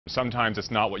Sometimes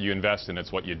it's not what you invest in,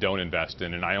 it's what you don't invest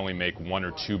in, and I only make 1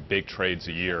 or 2 big trades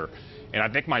a year. And I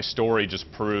think my story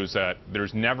just proves that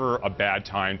there's never a bad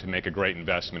time to make a great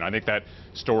investment. I think that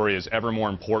story is ever more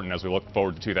important as we look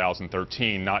forward to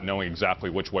 2013, not knowing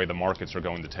exactly which way the markets are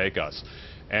going to take us.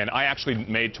 And I actually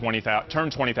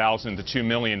turned 20,000 to 2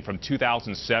 million from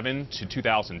 2007 to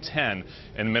 2010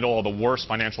 in the middle of the worst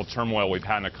financial turmoil we've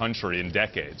had in the country in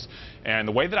decades. And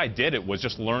the way that I did it was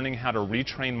just learning how to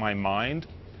retrain my mind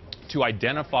to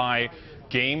identify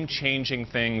game-changing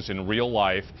things in real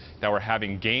life that were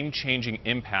having game-changing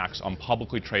impacts on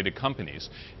publicly traded companies.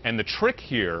 And the trick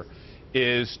here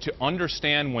is to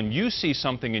understand when you see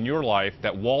something in your life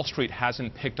that Wall Street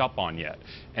hasn't picked up on yet.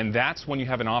 And that's when you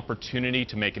have an opportunity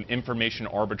to make an information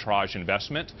arbitrage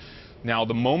investment. Now,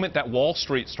 the moment that Wall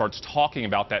Street starts talking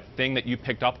about that thing that you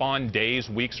picked up on days,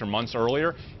 weeks, or months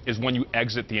earlier is when you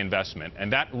exit the investment.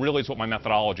 And that really is what my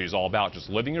methodology is all about, just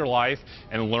living your life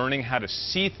and learning how to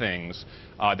see things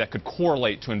that could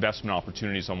correlate to investment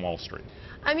opportunities on Wall Street.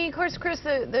 I mean, of course, Chris,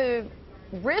 the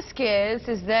risk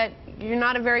is that you're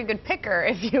not a very good picker,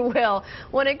 if you will,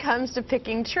 when it comes to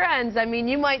picking trends. I mean,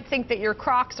 you might think that your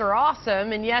Crocs are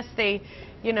awesome, and yes, they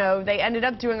ended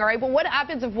up doing all right. But what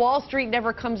happens if Wall Street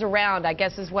never comes around, I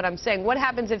guess is what I'm saying. What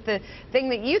happens if the thing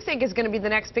that you think is going to be the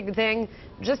next big thing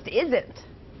just isn't?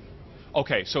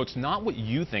 Okay, so it's not what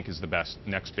you think is the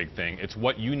next big thing. It's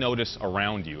what you notice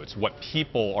around you. It's what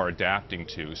people are adapting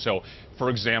to. So, for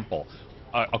example,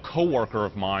 a coworker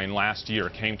of mine last year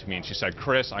came to me and she said,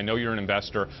 "Chris, I know you're an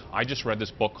investor. I just read this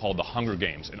book called The Hunger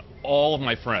Games, and all of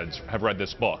my friends have read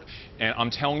this book. And I'm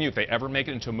telling you, if they ever make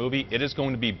it into a movie, it is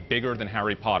going to be bigger than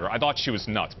Harry Potter." I thought she was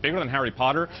nuts. Bigger than Harry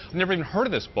Potter? I've never even heard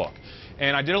of this book.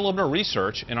 And I did a little bit of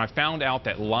research, and I found out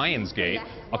that Lionsgate,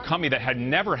 a company that had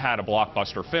never had a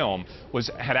blockbuster film,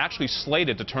 had actually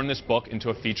slated to turn this book into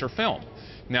a feature film.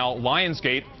 Now,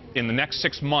 Lionsgate, in the next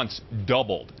 6 months,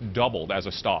 doubled as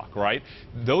a stock, right?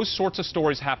 Those sorts of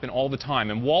stories happen all the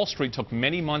time, and Wall Street took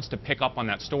many months to pick up on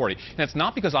that story. And it's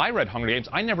not because I read Hunger Games.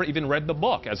 I never even read the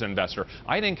book as an investor.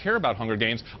 I didn't care about Hunger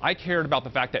Games. I cared about the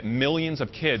fact that millions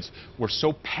of kids were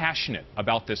so passionate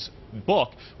about this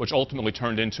book, which ultimately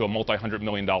turned into a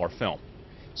multi-hundred-million-dollar film.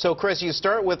 So, Chris, you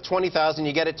start with 20,000,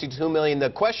 you get it to 2 million. The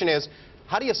question is,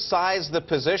 how do you size the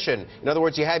position? In other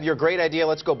words, you have your great idea,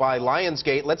 let's go buy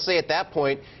Lionsgate. Let's say at that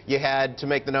point you had, to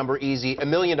make the number easy, $1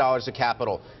 million of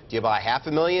capital. Do you buy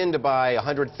 $500,000 to buy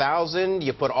 100,000? Do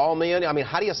you put all million? I mean,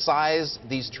 how do you size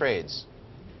these trades?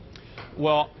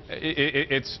 Well,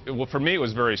 for me, it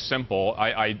was very simple.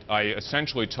 I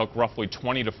essentially took roughly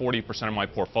 20 to 40% of my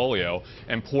portfolio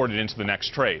and poured it into the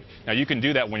next trade. Now, you can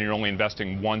do that when you're only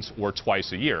investing once or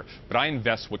twice a year, but I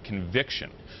invest with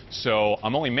conviction. So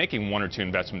I'm only making 1 or 2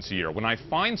 investments a year. When I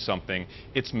find something,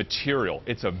 it's material.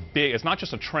 It's not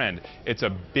just a trend. It's a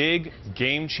big,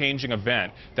 game-changing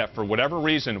event that, for whatever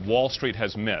reason, Wall Street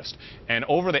has missed. And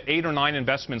over the 8 or 9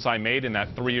 investments I made in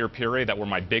that 3-year period that were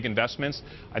my big investments,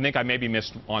 I think I maybe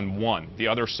missed on 1. The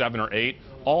other 7 or 8,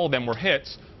 all of them were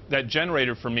hits that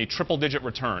generated for me triple-digit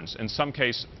returns, in some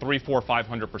case 3, 4,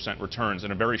 500% returns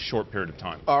in a very short period of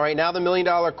time. All right, now the $1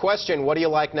 million question. What do you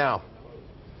like now?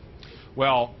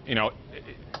 Well,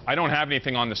 I don't have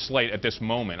anything on the slate at this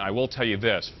moment. I will tell you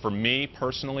this. For me,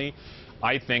 personally,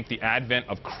 I think the advent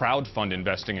of crowdfund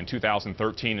investing in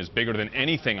 2013 is bigger than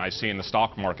anything I see in the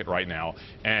stock market right now.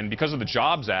 And because of the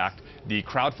Jobs Act, the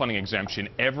crowdfunding exemption,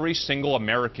 every single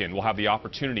American will have the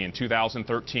opportunity in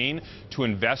 2013 to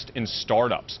invest in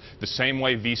startups, the same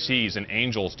way VCs and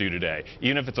angels do today,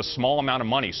 even if it's a small amount of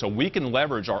money. So we can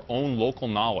leverage our own local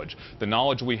knowledge, the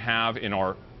knowledge we have in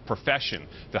our profession,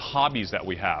 the hobbies that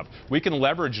we have. We can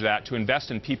leverage that to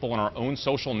invest in people in our own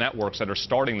social networks that are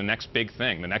starting the next big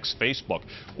thing, the next Facebook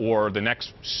or the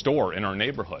next store in our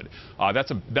neighborhood.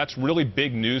 That's really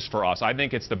big news for us. I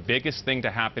think it's the biggest thing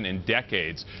to happen in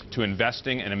decades to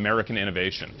investing in American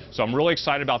innovation. So I'm really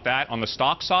excited about that. On the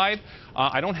stock side,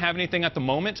 I don't have anything at the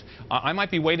moment. I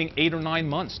might be waiting 8 or 9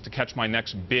 months to catch my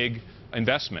next big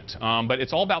investment. But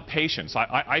it's all about patience.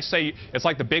 I say it's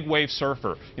like the big wave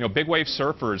surfer. Big wave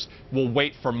surfers will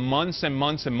wait for months and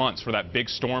months and months for that big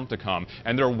storm to come.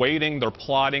 And they're waiting, they're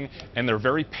plotting, and they're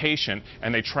very patient,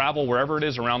 and they travel wherever it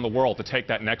is around the world to take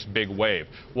that next big wave.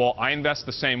 Well, I invest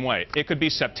the same way. It could be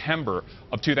September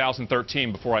of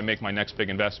 2013 before I make my next big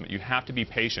investment. You have to be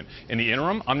patient. In the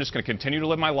interim, I'm just going to continue to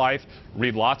live my life,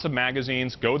 read lots of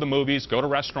magazines, go to the movies, go to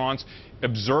restaurants,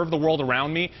 observe the world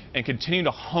around me, and continue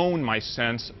to hone my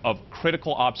sense of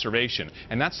critical observation.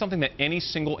 And that's something that any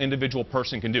single individual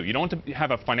person can do. You don't have to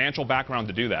have a financial background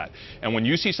to do that. And when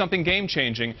you see something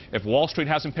game-changing, if Wall Street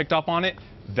hasn't picked up on it,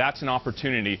 that's an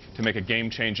opportunity to make a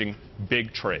game-changing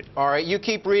big trade. All right, you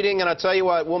keep reading, and I'll tell you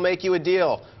what, we'll make you a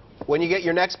deal. When you get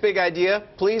your next big idea,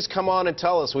 please come on and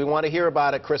tell us. We want to hear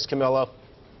about it, Chris Camillo.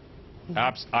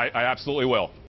 I absolutely will.